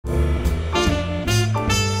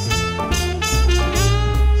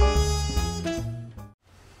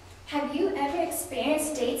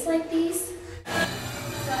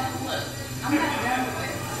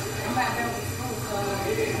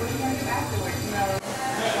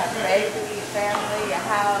family, a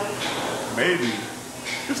house. Maybe.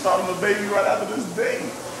 You start on the baby right after this date.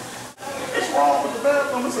 What's wrong with the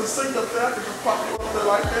bathroom? It's a sink up there. I can just pop you up there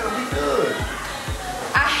like that and be good.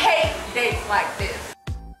 I hate dates like this.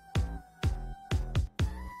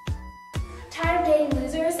 Tired of dating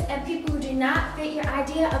losers and people who do not fit your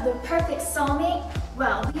idea of the perfect soulmate?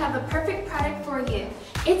 Well, we have the perfect product for you.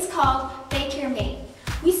 It's called Bake Your Mate.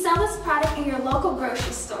 We sell this product in your local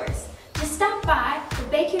grocery stores. Just stop by the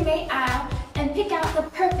Bake Your Mate aisle and pick out the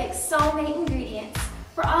perfect soulmate ingredients.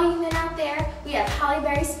 For all you men out there, we have Holly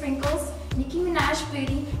Berry sprinkles, Nicki Minaj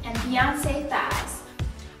booty, and Beyonce thighs.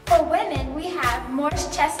 For women, we have Morris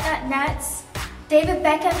chestnut nuts, David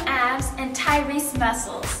Beckham abs, and Tyrese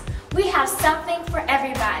muscles. We have something for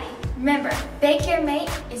everybody. Remember, Bake Your Mate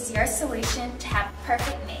is your solution to have a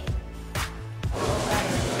perfect mate.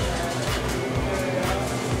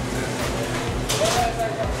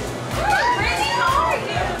 Brittany, how are you?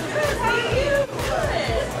 Good, how are you?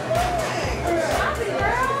 Good. Happy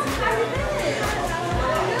girl. How you been?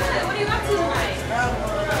 Good. What are you up to tonight?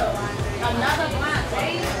 Another blind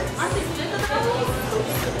date? Aren't you sick of those?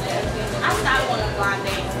 I stopped on a blind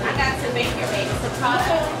date. I got to Bake Your Mate. It's a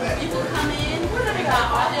product. People come in, they got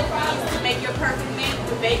all the ingredients to make your perfect mate.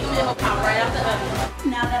 You bake them and it'll pop right out the oven.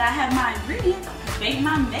 Now that I have my ingredients, I can bake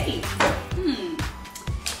my mate.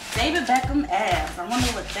 David Beckham abs. I wonder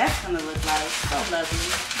what that's gonna look like. So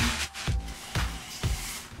lovely.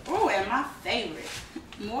 Oh, and my favorite,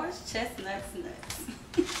 Morris chestnuts nuts.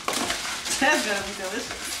 That's gonna be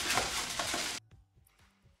delicious.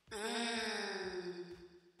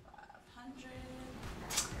 500.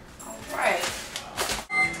 All right.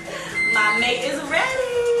 My mate is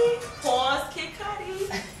ready. Pause, Kid Cudi.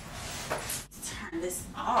 Let's turn this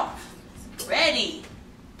off. It's ready.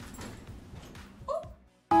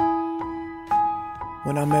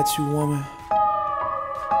 When I met you, woman,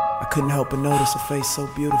 I couldn't help but notice a face so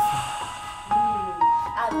beautiful.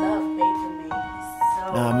 I love baking me.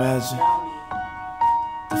 So now imagine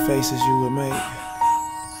the faces you would make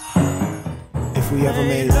if we ever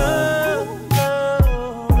made love.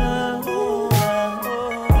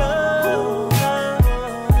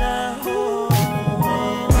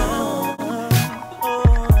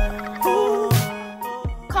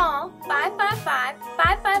 Call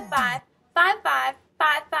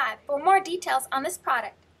 555-555-5555 for more details on this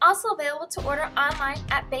product. Also available to order online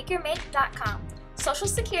at bakeyourmate.com. Social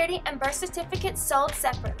Security and birth certificates sold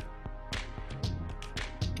separately.